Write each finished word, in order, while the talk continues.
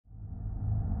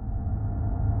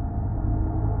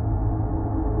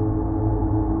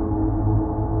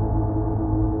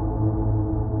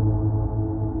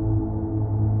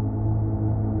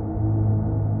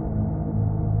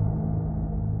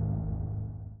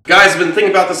Guys, I've been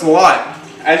thinking about this a lot.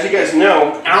 As you guys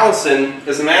know, Allison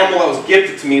is an animal that was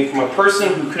gifted to me from a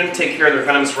person who couldn't take care of their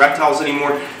venomous reptiles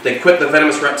anymore. They quit the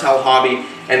venomous reptile hobby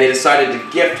and they decided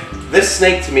to gift this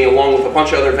snake to me along with a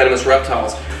bunch of other venomous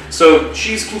reptiles. So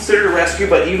she's considered a rescue,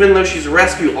 but even though she's a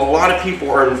rescue, a lot of people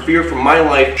are in fear for my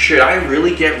life. Should I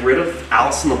really get rid of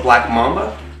Allison the Black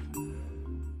Mamba?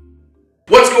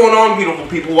 What's going on, beautiful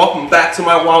people? Welcome back to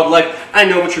my wildlife. I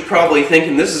know what you're probably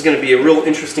thinking. This is going to be a real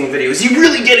interesting video. Is he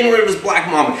really getting rid of his black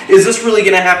mamba? Is this really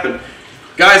going to happen?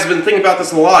 Guys, I've been thinking about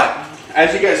this a lot.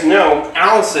 As you guys know,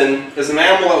 Allison is an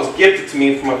animal that was gifted to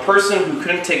me from a person who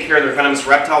couldn't take care of their venomous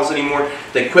reptiles anymore.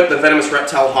 They quit the venomous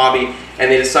reptile hobby and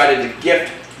they decided to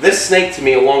gift this snake to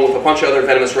me along with a bunch of other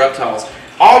venomous reptiles.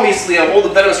 Obviously, of all the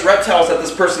venomous reptiles that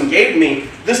this person gave me,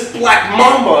 this black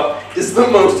mamba is the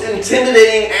most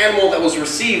intimidating animal that was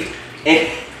received, and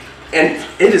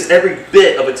it is every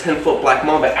bit of a 10-foot black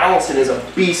mamba. Allison is a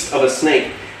beast of a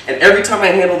snake, and every time I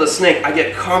handle the snake, I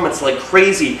get comments like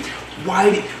crazy.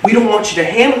 We don't want you to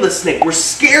handle this snake. We're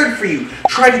scared for you.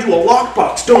 Try to do a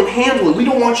lockbox. Don't handle it. We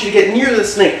don't want you to get near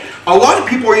this snake. A lot of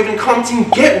people are even commenting,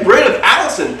 get rid of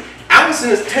Allison. Allison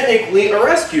is technically a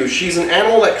rescue. She's an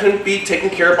animal that couldn't be taken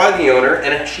care of by the owner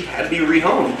and she had to be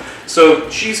rehomed. So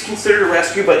she's considered a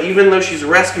rescue, but even though she's a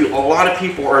rescue, a lot of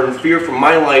people are in fear for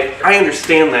my life. I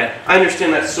understand that. I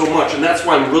understand that so much, and that's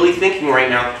why I'm really thinking right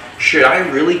now, should I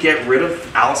really get rid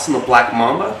of Allison the Black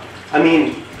Mamba? I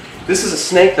mean, this is a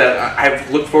snake that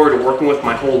I've looked forward to working with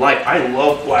my whole life. I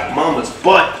love black mambas,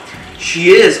 but she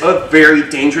is a very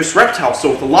dangerous reptile.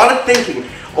 So with a lot of thinking,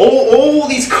 all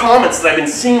these comments that I've been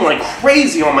seeing like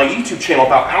crazy on my YouTube channel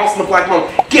about Allison the Black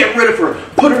Mamba, get rid of her,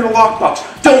 put her in a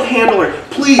lockbox, don't handle her,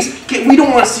 please, we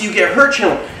don't want to see you get hurt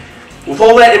channel. With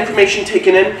all that information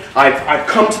taken in, I've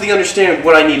come to the understanding of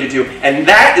what I need to do. And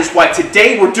that is why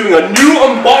today we're doing a new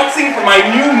unboxing for my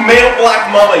new male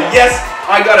black mamba. Yes,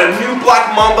 I got a new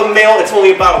black mamba male. It's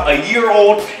only about a year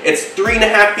old. It's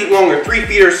 3.5 feet long or 3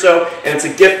 feet or so. And it's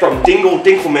a gift from Dingo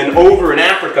Dinkelman over in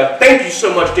Africa. Thank you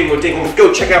so much, Dingo Dinkelman.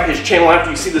 Go check out his channel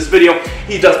after you see this video.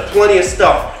 He does plenty of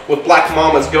stuff with black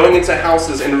mambas, going into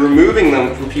houses and removing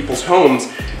them from people's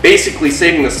homes, basically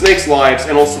saving the snakes' lives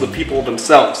and also the people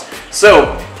themselves.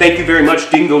 So, thank you very much,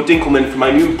 Dingo Dinkelman, for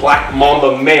my new black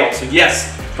mamba male. So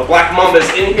yes, the black mamba is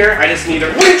in here. I just need to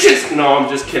winches. No, I'm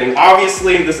just kidding.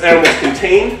 Obviously, this animal is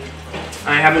contained.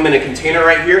 I have him in a container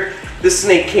right here. This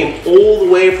snake came all the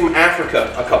way from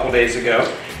Africa a couple days ago.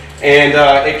 And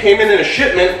it came in a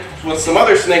shipment with some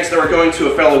other snakes that were going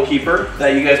to a fellow keeper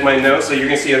that you guys might know. So you're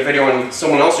going to see a video on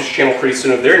someone else's channel pretty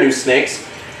soon of their new snakes.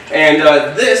 And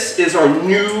this is our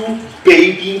new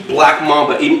baby black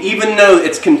mamba. And even though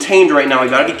it's contained right now, you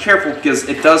gotta be careful because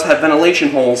it does have ventilation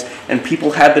holes and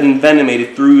people have been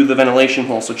envenomated through the ventilation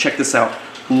hole. So check this out.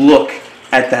 Look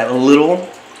at that little,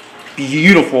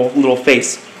 beautiful little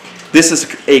face. This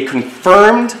is a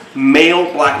confirmed male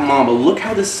black mamba. Look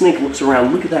how this snake looks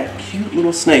around. Look at that cute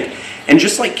little snake. And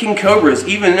just like king cobras,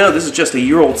 even though this is just a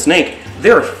year-old snake,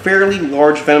 they're fairly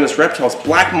large venomous reptiles.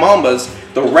 Black mambas,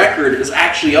 the record is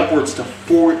actually upwards to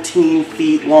 14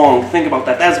 feet long. Think about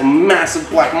that. That is a massive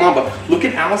black mamba. Look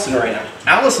at Allison right now.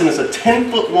 Allison is a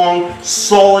 10-foot long,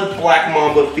 solid black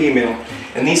mamba female.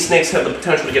 And these snakes have the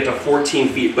potential to get to 14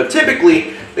 feet. But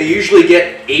typically, they usually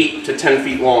get 8 to 10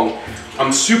 feet long.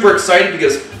 I'm super excited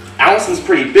because Allison's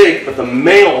pretty big, but the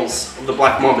males of the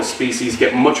black mamba species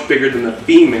get much bigger than the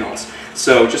females.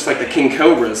 So just like the king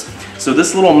cobras. So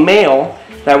this little male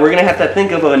that we're gonna have to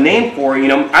think of a name for, you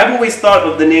know, I've always thought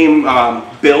of the name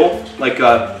Bill, like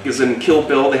because in Kill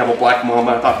Bill they have a black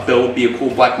mamba. I thought Bill would be a cool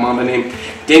black mamba name.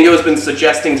 Dingo has been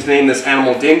suggesting to name this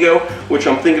animal Dingo, which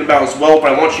I'm thinking about as well,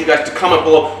 but I want you guys to comment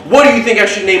below, what do you think I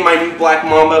should name my new black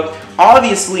mamba?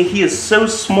 Obviously he is so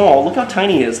small. Look how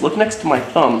tiny he is. Look next to my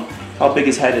thumb, how big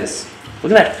his head is.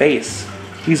 Look at that face.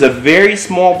 He's a very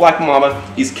small black mamba.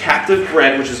 He's captive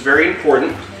bred, which is very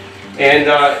important. And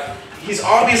he's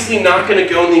obviously not going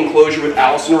to go in the enclosure with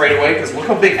Allison right away, because look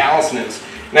how big Allison is.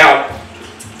 Now,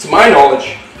 to my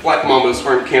knowledge, black mambas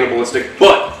aren't cannibalistic,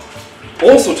 but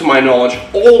also to my knowledge,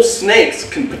 all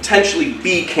snakes can potentially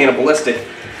be cannibalistic.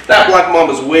 That black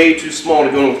mamba is way too small to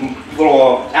go in with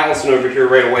little Allison over here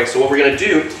right away. So what we're going to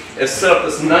do is set up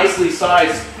this nicely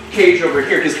sized cage over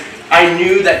here, because I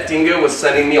knew that Dingo was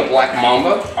sending me a black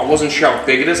mamba. I wasn't sure how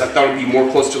big it is. I thought it would be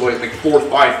more close to like 4 or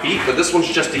 5 feet, but this one's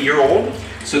just a year old.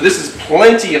 So this is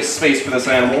plenty of space for this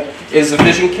animal. It is a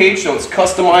vision cage, so it's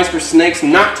customized for snakes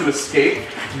not to escape.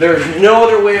 There's no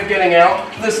other way of getting out.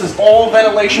 This is all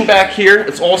ventilation back here.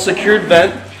 It's all secured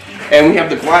vent. And we have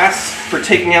the glass for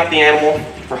taking out the animal.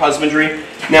 for husbandry.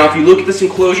 Now, if you look at this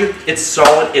enclosure, it's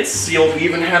solid, it's sealed. We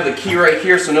even have the key right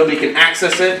here so nobody can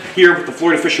access it. Here with the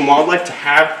Florida Fish and Wildlife, to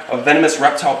have a venomous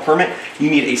reptile permit, you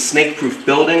need a snake-proof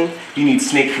building, you need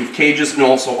snake-proof cages, and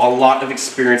also a lot of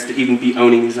experience to even be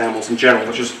owning these animals in general,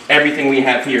 which is everything we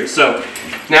have here. So,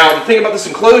 now the thing about this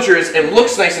enclosure is it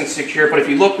looks nice and secure, but if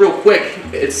you look real quick,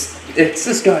 it's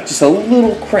just got just a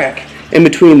little crack in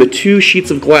between the two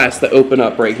sheets of glass that open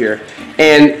up right here.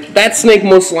 And that snake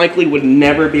most likely would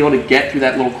never be able to get through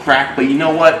that little crack, but you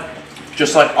know what?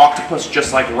 Just like octopus,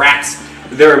 just like rats,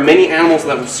 there are many animals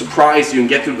that will surprise you and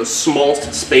get through the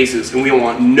smallest spaces, and we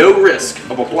want no risk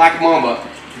of a black mamba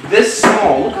this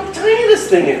small. Look how tiny this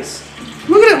thing is.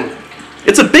 Look at him.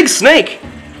 It's a big snake.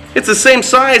 It's the same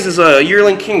size as a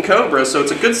yearling king cobra, so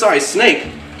it's a good sized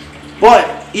snake.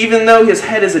 But even though his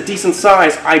head is a decent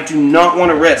size, I do not want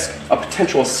to risk a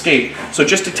potential escape. So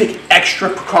just to take extra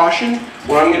precaution,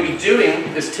 what I'm going to be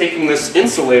doing is taking this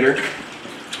insulator,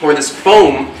 or this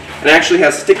foam, and it actually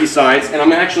has sticky sides, and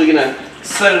I'm actually going to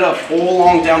set it up all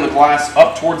along down the glass,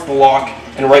 up towards the lock,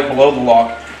 and right below the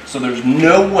lock. So there's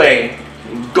no way,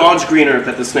 God's green earth,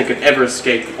 that the snake could ever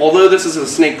escape. Although this is a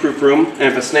snake-proof room, and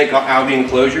if a snake got out of the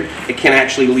enclosure, it can't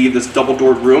actually leave this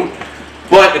double-doored room.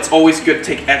 But it's always good to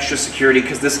take extra security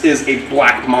because this is a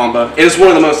black mamba. It is one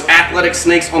of the most athletic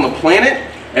snakes on the planet,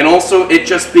 and also it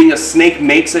just being a snake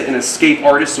makes it an escape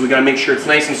artist, so we gotta make sure it's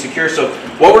nice and secure. So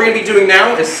what we're gonna be doing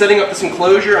now is setting up this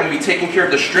enclosure. I'm gonna be taking care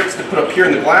of the strips to put up here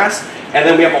in the glass, and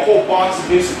then we have a whole box of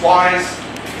new supplies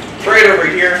right over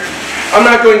here. I'm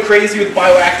not going crazy with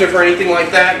bioactive or anything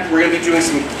like that. We're gonna be doing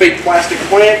some fake plastic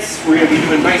plants. We're gonna be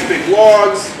doing nice big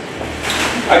logs.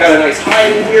 I got a nice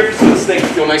hide in here so the snake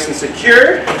can feel nice and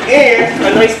secure, and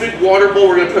a nice big water bowl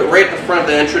we're going to put right at the front of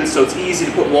the entrance so it's easy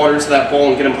to put water into that bowl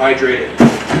and get him hydrated.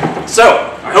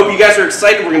 So, I hope you guys are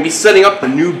excited. We're going to be setting up the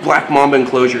new black mamba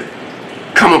enclosure.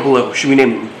 Comment below. Should we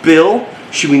name him Bill?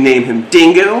 Should we name him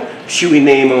Dingo? Should we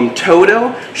name him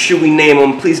Toto? Should we name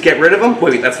him Please Get Rid of Him?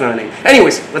 Wait, that's not a name.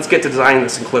 Anyways, let's get to designing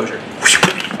this enclosure.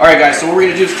 Alright guys, so what we're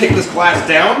going to do is take this glass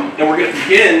down, and we're going to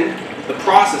begin the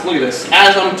process. Look at this.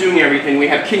 As I'm doing everything, we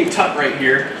have King Tut right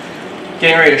here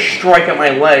getting ready to strike at my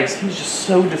legs. He's just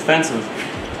so defensive.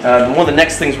 One of the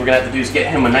next things we're going to have to do is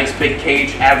get him a nice big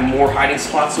cage, add more hiding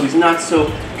spots so he's not so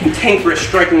cantankerous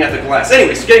striking at the glass.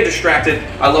 Anyways, getting distracted.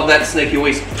 I love that snake. He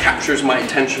always captures my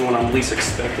attention when I'm least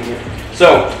expecting it.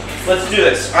 So, let's do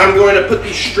this. I'm going to put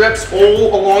these strips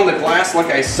all along the glass, like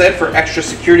I said, for extra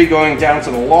security going down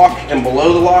to the lock and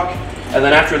below the lock. And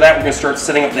then after that, we're going to start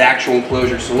setting up the actual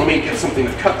enclosure. So let me get something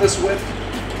to cut this with.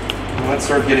 And let's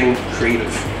start getting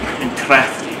creative and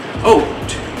crafty. Oh,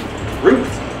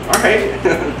 Ruth. All right.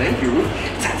 Thank you, Ruth.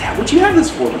 What'd you have this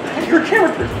for? What the heck? You're a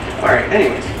camera person. All right,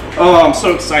 anyways. Oh, I'm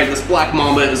so excited. This black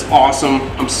mamba is awesome.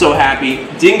 I'm so happy.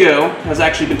 Dingo has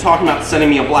actually been talking about sending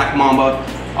me a black mamba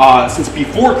since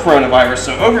before coronavirus.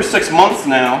 So over 6 months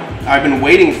now, I've been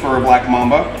waiting for a black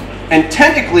mamba. And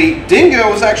technically, Dingo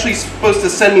was actually supposed to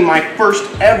send me my first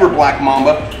ever black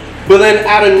mamba, but then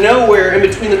out of nowhere, in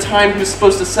between the time he was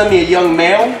supposed to send me a young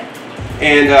male,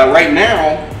 and right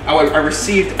now, I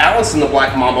received Allison the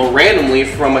black mamba randomly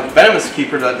from a venomous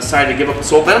keeper that decided to give up his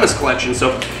whole venomous collection.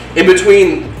 So in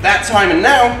between that time and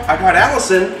now, I got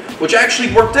Allison, which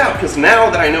actually worked out, because now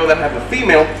that I know that I have a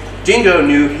female, Dingo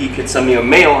knew he could send me a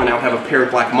male, and I'll have a pair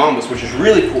of black mambas, which is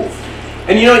really cool.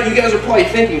 And you know what, you guys are probably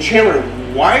thinking, Chandler,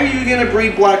 why are you going to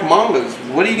breed black mambas?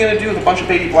 What are you going to do with a bunch of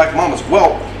baby black mambas?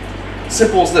 Well,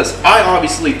 simple as this. I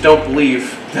obviously don't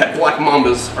believe that black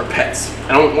mambas are pets.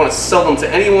 I don't want to sell them to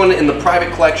anyone in the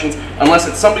private collections unless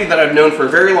it's somebody that I've known for a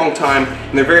very long time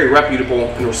and they're very reputable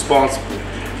and responsible.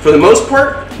 For the most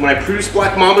part, when I produce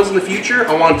black mambas in the future,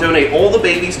 I want to donate all the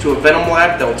babies to a venom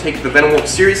lab that will take the venom work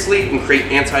seriously and create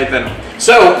anti-venom.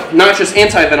 So, not just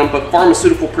anti-venom, but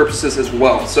pharmaceutical purposes as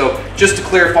well. So, just to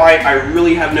clarify, I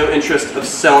really have no interest of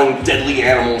selling deadly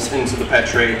animals into the pet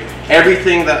trade.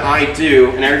 Everything that I do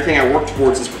and everything I work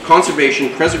towards is for conservation,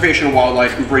 preservation of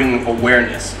wildlife, and bringing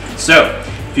awareness. So,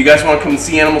 if you guys want to come and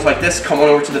see animals like this, come on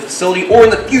over to the facility, or in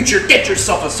the future, get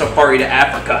yourself a safari to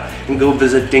Africa and go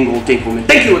visit Dingle Dinkleman.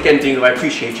 Thank you again, Dingle. I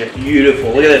appreciate you. Beautiful.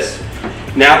 Look at this.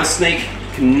 Now the snake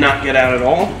cannot get out at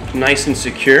all. Nice and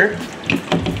secure.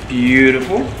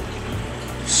 Beautiful.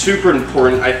 Super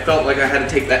important. I felt like I had to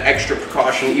take that extra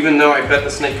precaution, even though I bet the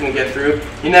snake couldn't get through.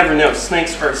 You never know.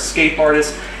 Snakes are escape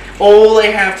artists. All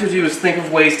they have to do is think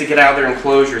of ways to get out of their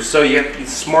enclosure, so you have to be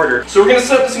smarter. So we're going to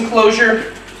set up this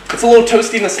enclosure. It's a little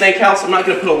toasty in the snake house. I'm not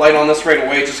going to put a light on this right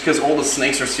away just because all the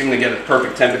snakes are seeming to get a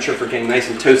perfect temperature for getting nice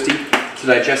and toasty to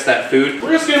digest that food.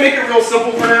 We're just going to make it real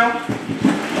simple for now.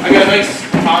 I got a nice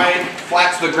hide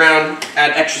flat to the ground,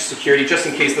 add extra security just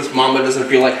in case this Mamba doesn't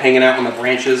feel like hanging out on the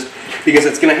branches, because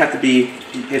it's gonna have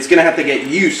to get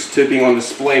used to being on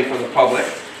display for the public.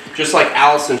 Just like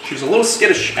Allison, she was a little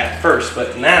skittish at first,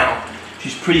 but now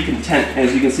she's pretty content.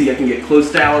 As you can see, I can get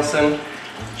close to Allison.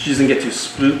 She doesn't get too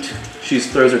spooked. She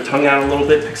just throws her tongue out a little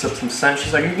bit, picks up some scent.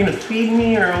 She's like, "Are you gonna feed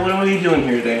me, or what are you doing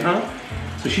here today, huh?"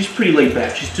 So she's pretty laid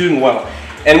back. She's doing well.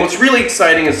 And what's really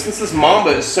exciting is, since this Mamba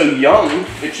is so young,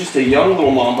 it's just a young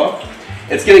little Mamba,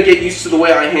 it's gonna get used to the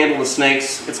way I handle the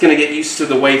snakes. It's gonna get used to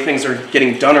the way things are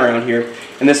getting done around here.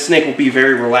 And this snake will be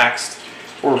very relaxed,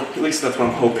 or at least that's what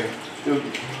I'm hoping.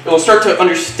 It'll start to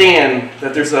understand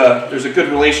that there's a good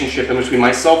relationship in between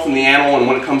myself and the animal, and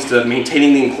when it comes to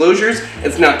maintaining the enclosures,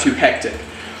 it's not too hectic.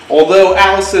 Although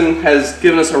Allison has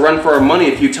given us a run for our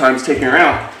money a few times taking her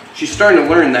out, she's starting to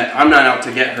learn that I'm not out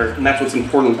to get her, and that's what's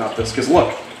important about this. Because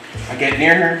look, I get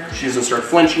near her, she doesn't start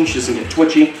flinching, she doesn't get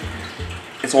twitchy.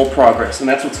 It's all progress, and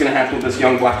that's what's going to happen with this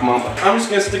young black Mamba. I'm just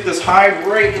going to stick this hide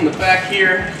right in the back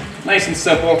here, nice and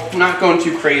simple, not going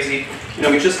too crazy. You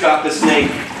know, we just got this snake,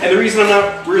 and the reason I'm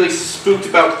not really spooked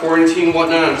about quarantine and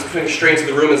whatnot, I'm just putting straight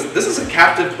into the room, is this is a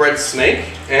captive bred snake,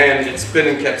 and it's been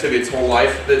in captivity its whole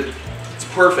life. It's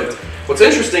perfect. What's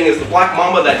interesting is the black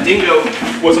Mamba that Dingo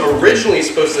was originally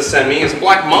supposed to send me is a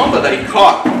black Mamba that he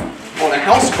caught on a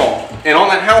house call. And on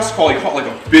that house call, he caught like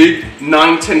a big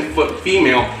 9-10 foot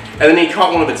female, and then he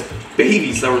caught one of its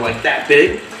babies that were like that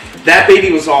big. That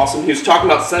baby was awesome. He was talking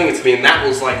about sending it to me, and that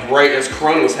was like right as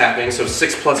Corona was happening, so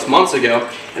 6+ months ago.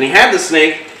 And he had the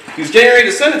snake, he was getting ready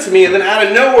to send it to me, and then out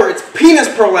of nowhere, its penis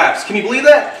prolapsed. Can you believe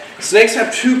that? Snakes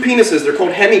have 2 penises, they're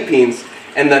called hemipenes,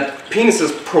 and the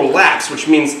penises prolapse, which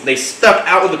means they stuck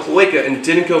out of the cloaca and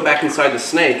didn't go back inside the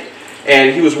snake.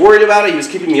 And he was worried about it, he was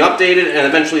keeping me updated, and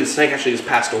eventually the snake actually just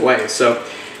passed away. So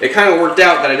it kind of worked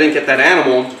out that I didn't get that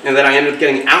animal, and then I ended up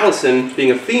getting Allison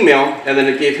being a female, and then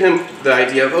it gave him the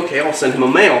idea of, okay, I'll send him a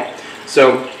male.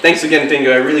 So thanks again,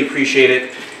 Dingo, I really appreciate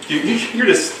it.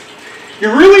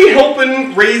 You're really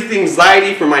helping raise the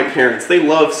anxiety for my parents. They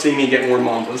love seeing me get more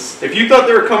Mambas. If you thought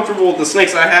they were comfortable with the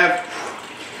snakes I have,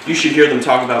 you should hear them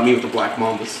talk about me with the black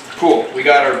Mambas. Cool, we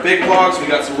got our big logs, we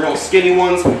got some real skinny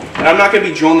ones, and I'm not going to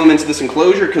be drilling them into this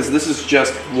enclosure because this is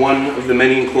just one of the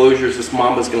many enclosures this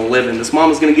Mamba's going to live in. This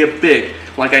Mamba's going to get big.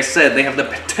 Like I said, they have the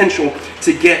potential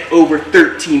to get over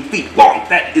 13 feet long.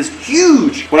 That is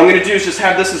huge! What I'm going to do is just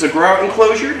have this as a grow-out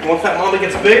enclosure, and once that Mamba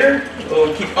gets bigger,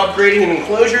 we'll keep upgrading in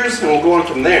enclosures, and we'll go on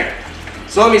from there.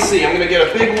 So let me see, I'm going to get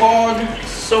a big log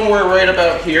somewhere right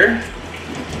about here.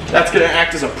 That's going to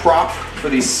act as a prop for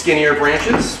these skinnier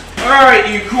branches. Alright,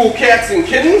 you cool cats and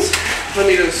kittens, let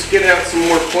me just get out some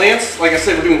more plants. Like I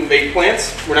said, we're doing fake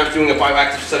plants. We're not doing a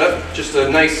bioactive setup, just a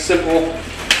nice, simple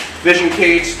vision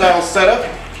cage style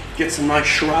setup. Get some nice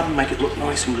shrub, make it look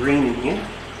nice and green in here.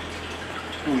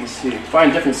 Let me see,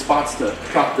 find different spots to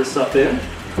prop this up in.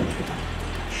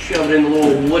 Shove it in the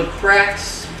little wood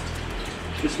cracks.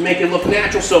 Just make it look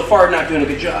natural. So far, not doing a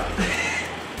good job.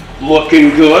 Looking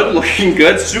good, looking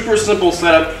good. Super simple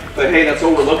setup, but hey, that's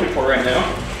what we're looking for right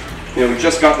now. You know, we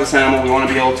just got this animal. We want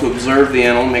to be able to observe the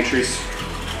animal, make sure he's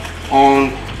on.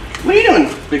 What are you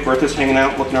doing? Big Bertha's hanging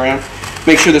out, looking around.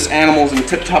 Make sure this animal's in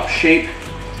tip-top shape,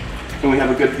 and we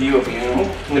have a good view of the animal.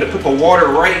 I'm going to put the water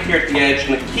right here at the edge,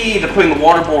 and the key to putting the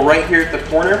water bowl right here at the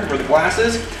corner where the glass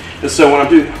is so when I'm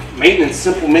doing maintenance,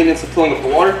 simple maintenance of filling up the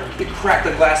water, you crack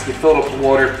the glass, you fill it up with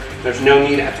water. There's no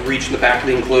need to have to reach in the back of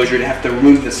the enclosure to have to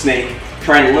remove the snake.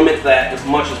 Try and limit that as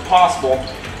much as possible.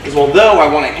 Because although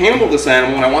I want to handle this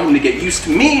animal and I want him to get used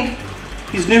to me,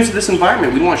 he's new to this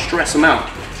environment. We don't want to stress him out.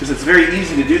 Because it's very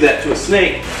easy to do that to a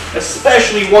snake,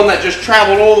 especially one that just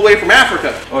traveled all the way from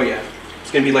Africa. Oh yeah, it's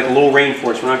going to be like a little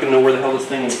rainforest. We're not going to know where the hell this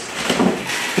thing is.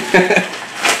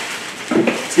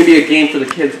 It's going to be a game for the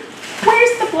kids.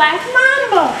 Where's the black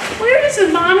Mamba? Where is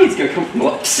his mommy? He's going to come from the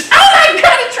left. Oh my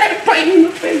God, he tried to bite me in the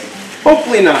face.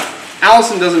 Hopefully not.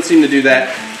 Allison doesn't seem to do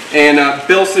that. And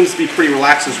Bill seems to be pretty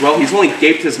relaxed as well. He's only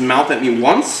gaped his mouth at me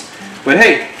once. But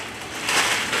hey,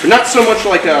 they're not so much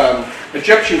like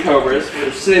Egyptian cobras.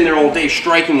 They're sitting there all day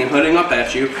striking and hooding up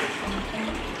at you.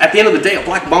 At the end of the day, a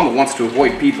black Mamba wants to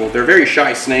avoid people. They're very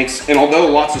shy snakes. And although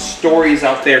lots of stories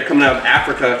out there coming out of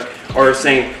Africa are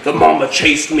saying, the Mamba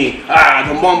chased me.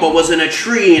 The Mamba was in a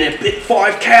tree and it bit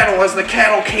 5 cattle as the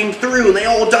cattle came through and they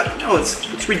all died. No,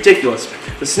 it's ridiculous.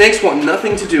 The snakes want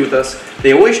nothing to do with us.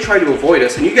 They always try to avoid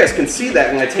us, and you guys can see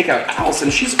that when I take out Allison.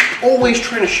 She's always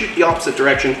trying to shoot the opposite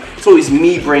direction. It's always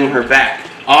me bringing her back,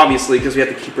 obviously, because we have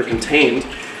to keep her contained.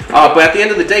 But at the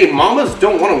end of the day, Mambas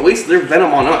don't want to waste their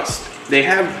venom on us. they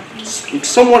have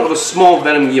somewhat of a small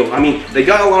venom yield. I mean, they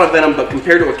got a lot of venom, but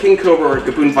compared to a king cobra or a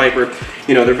gaboon viper,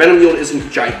 you know, their venom yield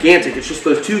isn't gigantic. It's just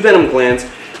those 2 venom glands.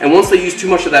 And once they use too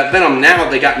much of that venom, now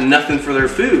they got nothing for their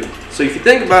food. So if you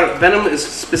think about it, venom is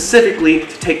specifically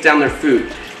to take down their food.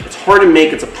 It's hard to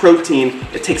make, it's a protein,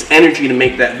 it takes energy to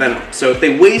make that venom. So if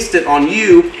they waste it on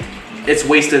you, it's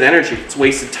wasted energy, it's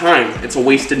wasted time, it's a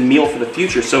wasted meal for the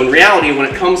future. So in reality, when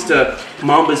it comes to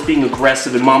Mambas being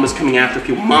aggressive and Mambas coming after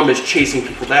people, Mambas chasing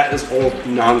people, that is all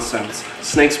nonsense.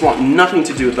 Snakes want nothing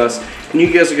to do with us, and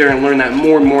you guys are going to learn that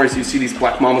more and more as you see these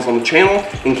black Mambas on the channel,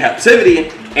 in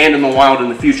captivity, and in the wild in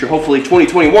the future. Hopefully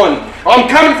 2021. I'm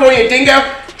coming for you,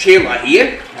 Dingo! Chandler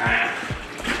here.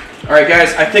 Alright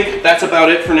guys, I think that's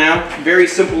about it for now. Very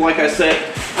simple, like I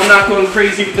said. I'm not going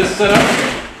crazy with this setup.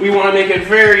 We want to make it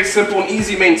very simple and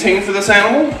easy to maintain for this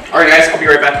animal. Alright guys, I'll be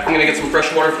right back. I'm going to get some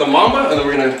fresh water for the Mamba, and then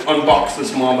we're going to unbox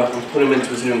this Mamba and put him into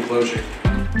his new enclosure.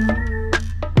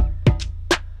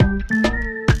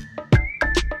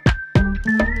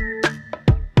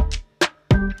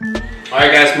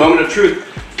 Alright guys, moment of truth.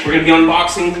 We're going to be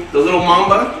unboxing the little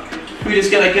Mamba. We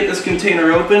just got to get this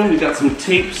container open. We've got some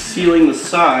tape sealing the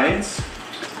sides.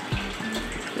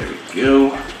 There we go.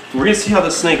 We're going to see how the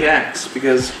snake acts,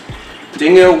 because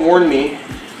Dingo warned me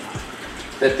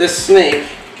that this snake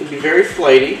can be very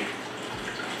flighty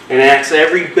and acts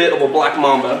every bit of a black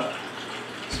Mamba.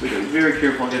 So we gotta be very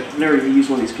careful. I've never used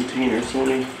one of these containers, so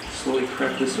let me slowly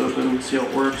crack this open and see how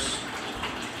it works.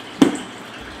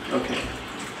 Okay.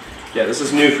 Yeah, this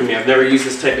is new for me. I've never used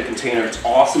this type of container. It's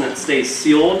awesome. It stays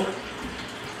sealed.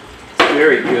 It's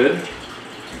very good.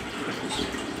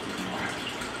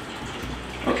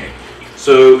 Okay.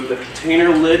 So the container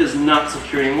lid is not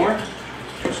secure anymore.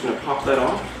 I'm just going to pop that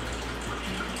off.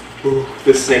 Ooh,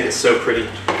 this snake is so pretty.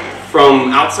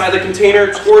 From outside the container,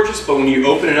 it's gorgeous, but when you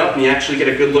open it up and you actually get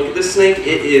a good look at this snake,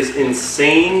 it is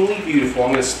insanely beautiful. I'm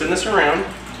going to spin this around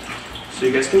so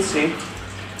you guys can see.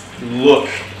 Look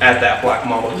at that black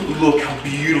Mamba. Look how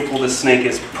beautiful this snake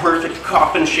is. Perfect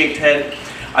coffin-shaped head.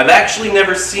 I've actually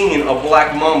never seen a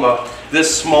black Mamba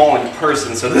this small in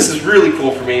person, so this is really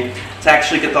cool for me to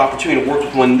actually get the opportunity to work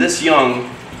with one this young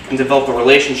and develop a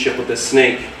relationship with this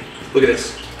snake. Look at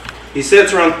this. He said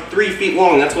it's around 3 feet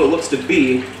long. That's what it looks to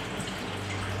be.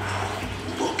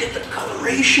 Look at the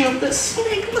coloration of this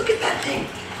snake. Look at that thing.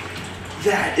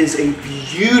 That is a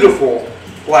beautiful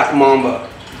black Mamba.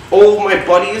 All of my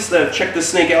buddies that have checked this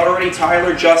snake out already,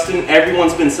 Tyler, Justin,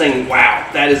 everyone's been saying, wow,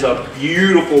 that is a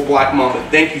beautiful black Mamba.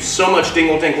 Thank you so much,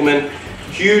 Dingle Dinkleman.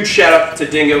 Huge shout out to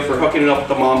Dingo for hooking it up with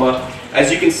the Mamba.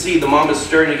 As you can see, the Mamba's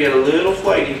starting to get a little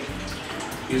flighty.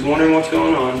 He's wondering what's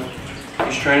going on.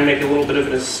 He's trying to make a little bit of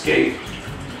an escape.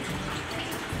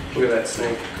 Look at that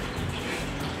snake.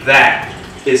 That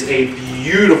is a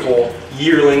beautiful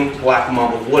yearling black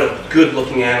Mamba. What a good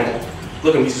looking animal.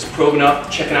 Look at him, he's just probing up,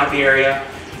 checking out the area,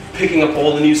 picking up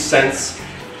all the new scents.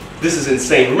 This is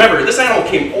insane. Remember, this animal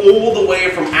came all the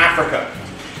way from Africa.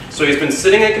 So he's been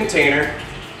sitting in a container,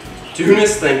 doing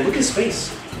his thing. Look at his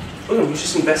face. Look at him, he's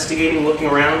just investigating, looking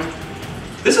around.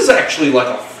 This is actually like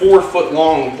a 4-foot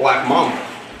long black Mamba.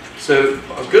 So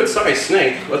a good sized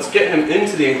snake. Let's get him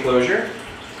into the enclosure.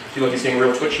 See, look, he's getting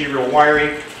real twitchy, real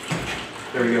wiry.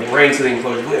 There we go, right into the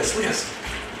enclosure. Look at this, look at this.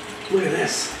 Look at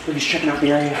this. Look, he's checking out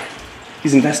the area.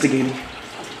 He's investigating.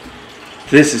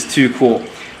 This is too cool.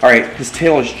 All right, his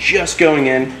tail is just going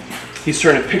in. He's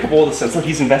starting to pick up all the scents. Look,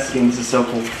 he's investigating. This is so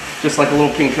cool. Just like a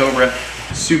little king cobra.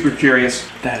 Super curious.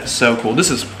 That is so cool. This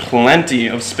is plenty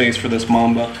of space for this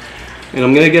Mamba. And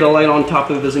I'm going to get a light on top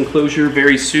of this enclosure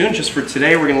very soon. Just for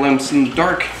today, we're going to let him sit in the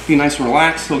dark, be nice and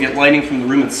relaxed. He'll get lighting from the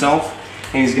room itself,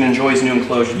 and he's going to enjoy his new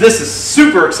enclosure. This is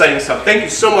super exciting stuff. Thank you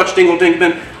so much, Dingle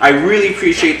Dinkman. I really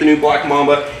appreciate the new black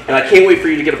Mamba, and I can't wait for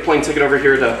you to get a plane ticket over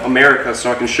here to America so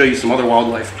I can show you some other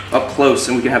wildlife up close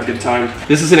and we can have a good time.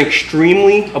 This is an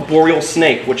extremely arboreal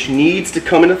snake, which needs to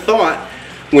come into thought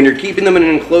when you're keeping them in an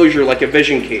enclosure like a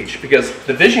vision cage, because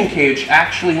the vision cage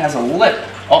actually has a lip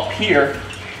up here.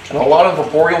 And a lot of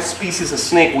arboreal species of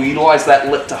snake will utilize that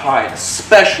lip to hide,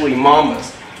 especially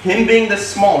Mambas. Him being this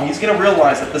small, he's going to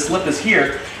realize that this lip is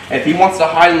here, and if he wants to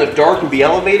hide in the dark and be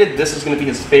elevated, this is going to be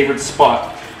his favorite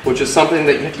spot, which is something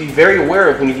that you have to be very aware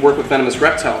of when you work with venomous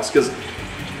reptiles, because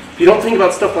if you don't think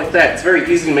about stuff like that, it's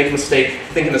very easy to make a mistake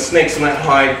thinking the snake's in that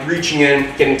hide, reaching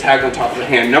in, getting tagged on top of the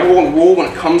hand. Number one rule when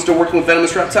it comes to working with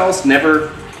venomous reptiles,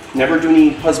 never do any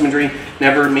husbandry,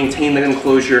 never maintain the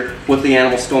enclosure with the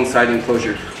animal still inside the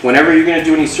enclosure. Whenever you're going to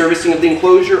do any servicing of the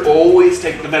enclosure, always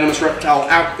take the venomous reptile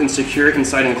out and secure it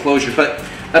inside the enclosure. But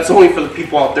That's only for the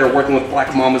people out there working with black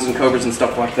mambas and cobras and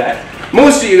stuff like that.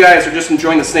 Most of you guys are just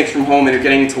enjoying the snakes from home and you're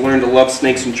getting to learn to love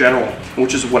snakes in general,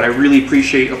 which is what I really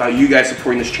appreciate about you guys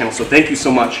supporting this channel, so thank you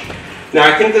so much. Now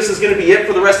I think this is going to be it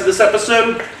for the rest of this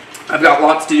episode. I've got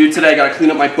lots to do today. I got to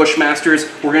clean up my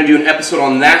Bushmasters. We're going to do an episode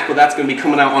on that, but that's going to be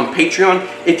coming out on Patreon.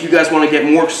 If you guys want to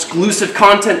get more exclusive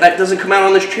content that doesn't come out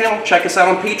on this channel, check us out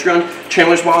on Patreon,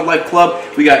 Chandler's Wildlife Club.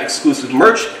 We got exclusive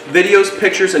merch, videos,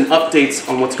 pictures, and updates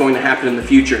on what's going to happen in the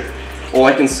future. All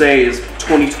I can say is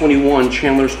 2021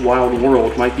 Chandler's Wild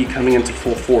World might be coming into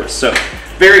full force. So,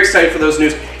 very excited for those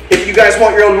news. If you guys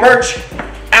want your own merch,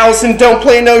 Allison Don't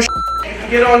Play No Shit.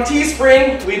 Get on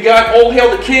Teespring. We've got Old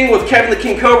Hail the King with Kevin the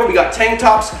King Cobra. We got tank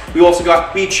tops. We also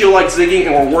got Be Chill Like Ziggy,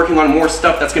 and we're working on more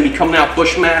stuff that's going to be coming out.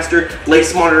 Bushmaster,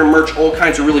 lace monitor merch, all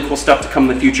kinds of really cool stuff to come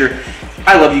in the future.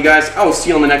 I love you guys. I will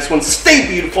see you on the next one. Stay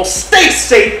beautiful, stay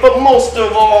safe, but most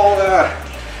of all,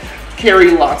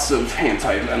 carry lots of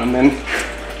anti-venom and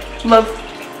love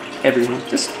everyone.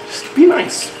 Just be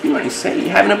nice. Be nice. Hey, you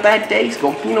having a bad day?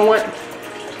 Go, you know what?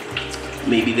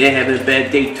 Maybe they're having a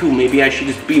bad day too. Maybe I should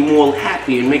just be more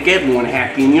happy and make everyone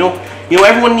happy. And you know,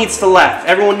 everyone needs to laugh.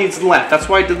 Everyone needs to laugh. That's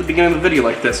why I did the beginning of the video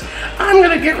like this. I'm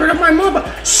gonna get rid of my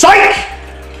Mamba. Psych!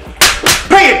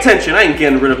 Pay attention. I ain't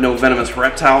getting rid of no venomous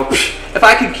reptile. If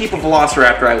I could keep a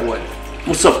velociraptor, I would.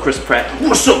 What's up, Chris Pratt?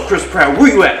 What's up, Chris Pratt?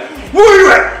 Where you at? Where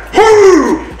you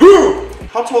at?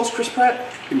 How tall is Chris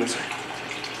Pratt? Give me a second.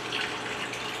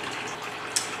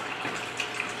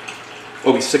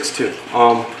 Oh, he's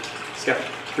 6'2". He's got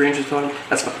 3 inches on him.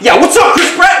 That's fine. Yeah, what's up,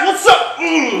 Chris Pratt? What's up?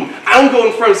 I don't go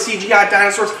in front of CGI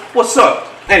dinosaurs. What's up?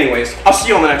 Anyways, I'll see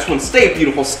you on the next one. Stay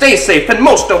beautiful, stay safe, and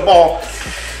most of all,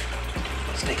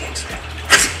 stay gangster.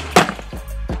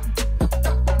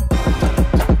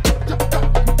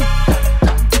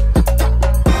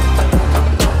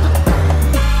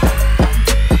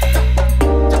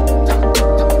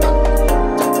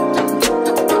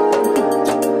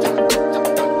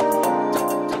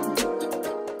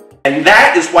 And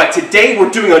that is why today we're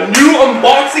doing a new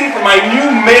unboxing for my new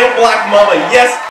male black mamba. Yes,